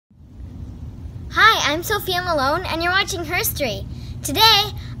I'm Sofia Malone, and you're watching Herstory. Today,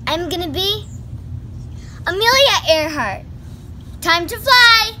 I'm going to be Amelia Earhart. Time to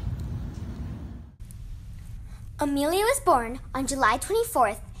fly! Amelia was born on July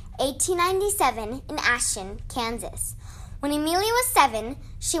 24th, 1897 in Atchison, Kansas. When Amelia was 7,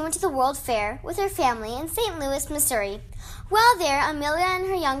 she went to the World Fair with her family in St. Louis, Missouri. While there, Amelia and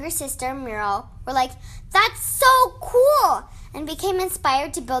her younger sister, Muriel, were like, "That's so cool!" and became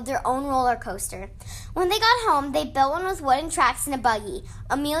inspired to build their own roller coaster. When they got home, they built one with wooden tracks and a buggy.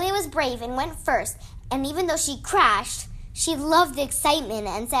 Amelia was brave and went first, and even though she crashed, she loved the excitement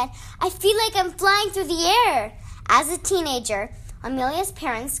and said, "I feel like I'm flying through the air." As a teenager, Amelia's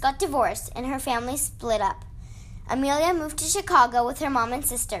parents got divorced and her family split up. Amelia moved to Chicago with her mom and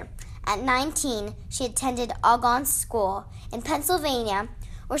sister. At 19, she attended Ogontz School in Pennsylvania,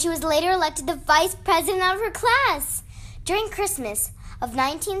 where she was later elected the vice president of her class. During Christmas of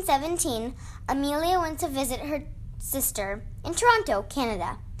 1917, Amelia went to visit her sister in Toronto,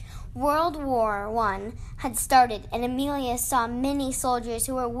 Canada. World War I had started, and Amelia saw many soldiers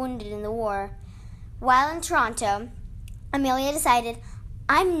who were wounded in the war. While in Toronto, Amelia decided,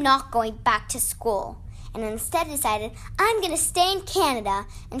 "I'm not going back to school," and instead decided, "I'm going to stay in Canada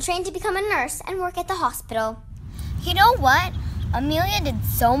and train to become a nurse and work at the hospital." You know what? Amelia did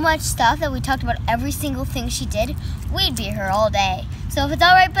so much stuff that we talked about every single thing she did. We'd be here all day. So if it's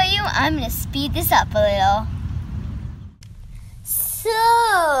all right by you, I'm going to speed this up a little.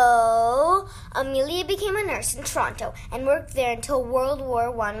 So, Amelia became a nurse in Toronto and worked there until World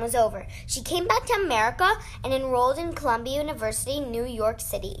War I was over. She came back to America and enrolled in Columbia University, New York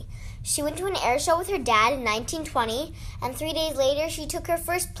City. She went to an air show with her dad in 1920, and 3 days later she took her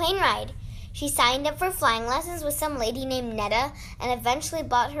first plane ride. She signed up for flying lessons with some lady named Netta and eventually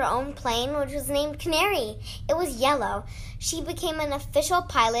bought her own plane, which was named Canary. It was yellow. She became an official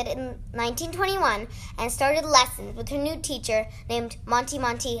pilot in 1921 and started lessons with her new teacher named Monty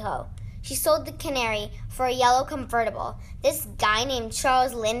Montijo. She sold the Canary for a yellow convertible. This guy named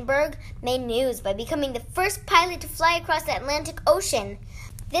Charles Lindbergh made news by becoming the first pilot to fly across the Atlantic Ocean.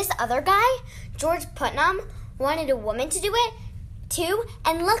 This other guy, George Putnam, wanted a woman to do it too,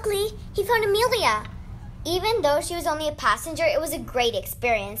 and luckily, he found Amelia. Even though she was only a passenger, it was a great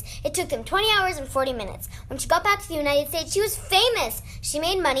experience. It took them 20 hours and 40 minutes. When she got back to the United States, she was famous. She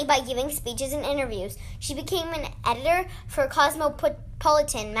made money by giving speeches and interviews. She became an editor for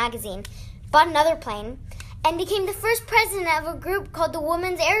Cosmopolitan magazine, bought another plane, and became the first president of a group called the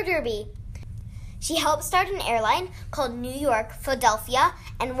Women's Air Derby. She helped start an airline called New York, Philadelphia,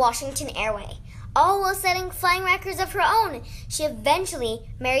 and Washington Airway, all while setting flying records of her own. She eventually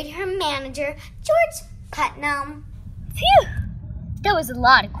married her manager, George Putnam. Phew! That was a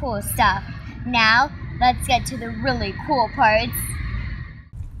lot of cool stuff. Now, let's get to the really cool parts.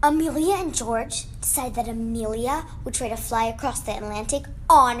 Amelia and George decided that Amelia would try to fly across the Atlantic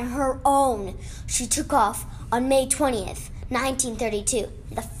on her own. She took off on May 20th, 1932,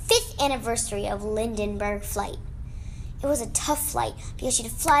 the 5th anniversary of Lindenberg flight. It was a tough flight because she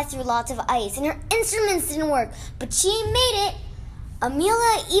had to fly through lots of ice and her instruments didn't work, but she made it.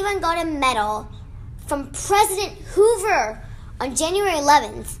 Amelia even got a medal from President Hoover. On January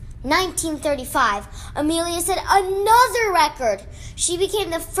 11th, 1935, Amelia set another record. She became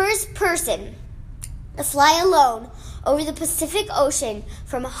the first person to fly alone over the Pacific Ocean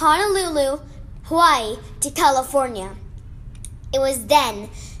from Honolulu, Hawaii to California. It was then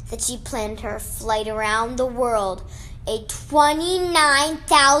that she planned her flight around the world, a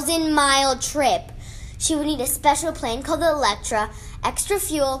 29,000-mile trip. She would need a special plane called the Electra, extra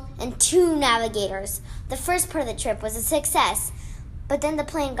fuel, and 2 navigators. The first part of the trip was a success, but then the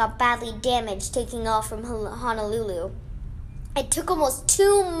plane got badly damaged taking off from Honolulu. It took almost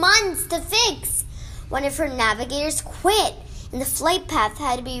 2 months to fix. One of her navigators quit, and the flight path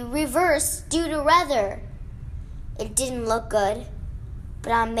had to be reversed due to weather. It didn't look good.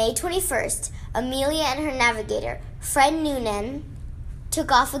 But on May 21st, Amelia and her navigator, Fred Noonan,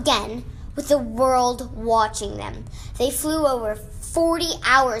 took off again with the world watching them. They flew over 40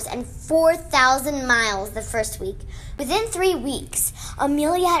 hours and 4,000 miles the first week. Within 3 weeks,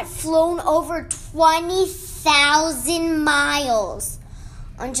 Amelia had flown over 20,000 miles.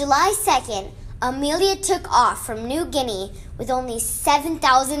 On July 2nd, Amelia took off from New Guinea with only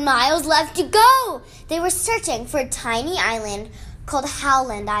 7,000 miles left to go. They were searching for a tiny island called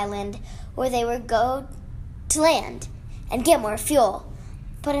Howland Island, where they would go to land and get more fuel.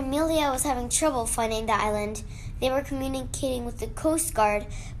 But Amelia was having trouble finding the island. They were communicating with the Coast Guard,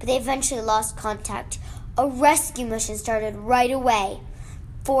 but they eventually lost contact. A rescue mission started right away.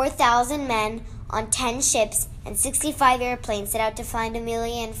 4,000 men on 10 ships and 65 airplanes set out to find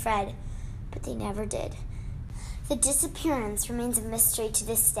Amelia and Fred. but they never did. The disappearance remains a mystery to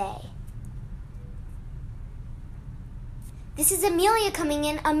this day. This is Amelia coming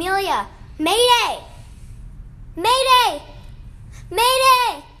in. Amelia! Mayday! Mayday!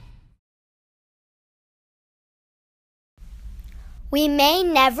 Mayday! We may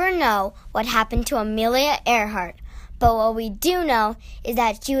never know what happened to Amelia Earhart, but what we do know is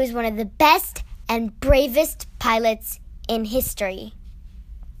that she was one of the best and bravest pilots in history.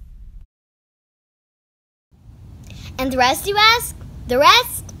 And the rest, you ask? The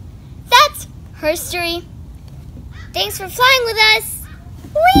rest? That's Herstory. Thanks for flying with us.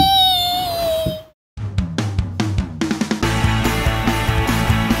 Whee!